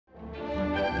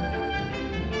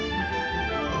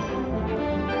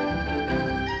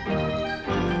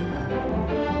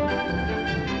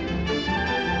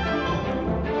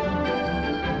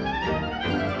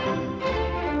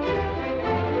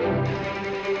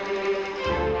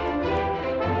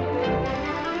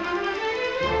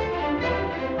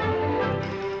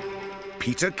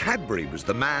Peter Cadbury was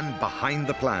the man behind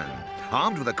the plan.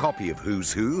 Armed with a copy of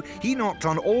Who's Who, he knocked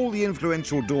on all the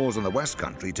influential doors in the West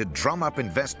Country to drum up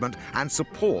investment and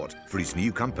support for his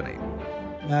new company.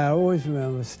 I always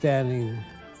remember standing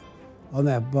on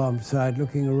that bomb site,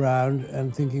 looking around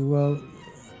and thinking, well,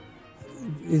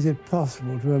 is it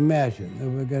possible to imagine that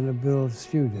we're going to build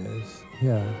studios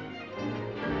here?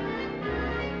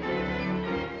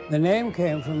 The name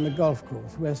came from the golf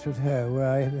course, Westward, where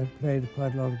I had played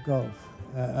quite a lot of golf.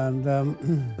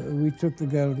 We took the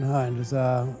Golden Hind as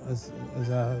our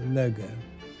logo.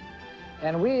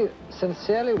 And we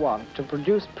sincerely want to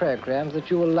produce programs that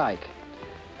you will like.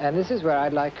 And this is where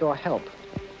I'd like your help.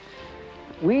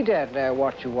 We don't know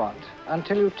what you want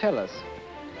until you tell us.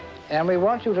 And we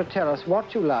want you to tell us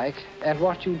what you like and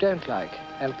what you don't like.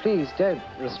 And please don't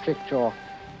restrict your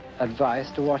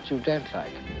advice to what you don't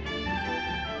like.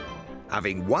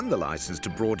 Having won the licence to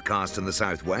broadcast in the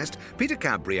Southwest, Peter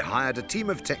Cadbury hired a team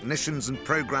of technicians and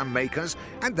programme makers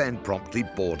and then promptly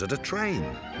boarded a train.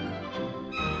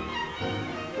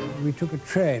 We took a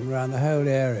train around the whole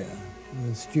area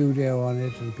with a studio on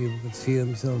it, and people could see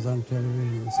themselves on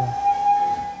television and so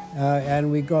on.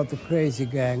 And we got the Crazy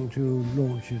Gang to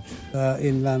launch it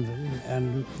in London,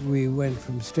 and we went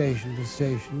from station to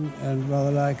station, and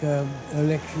rather like an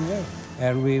election day.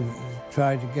 And we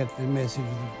tried to get the message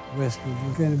that Westward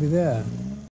was going to be there.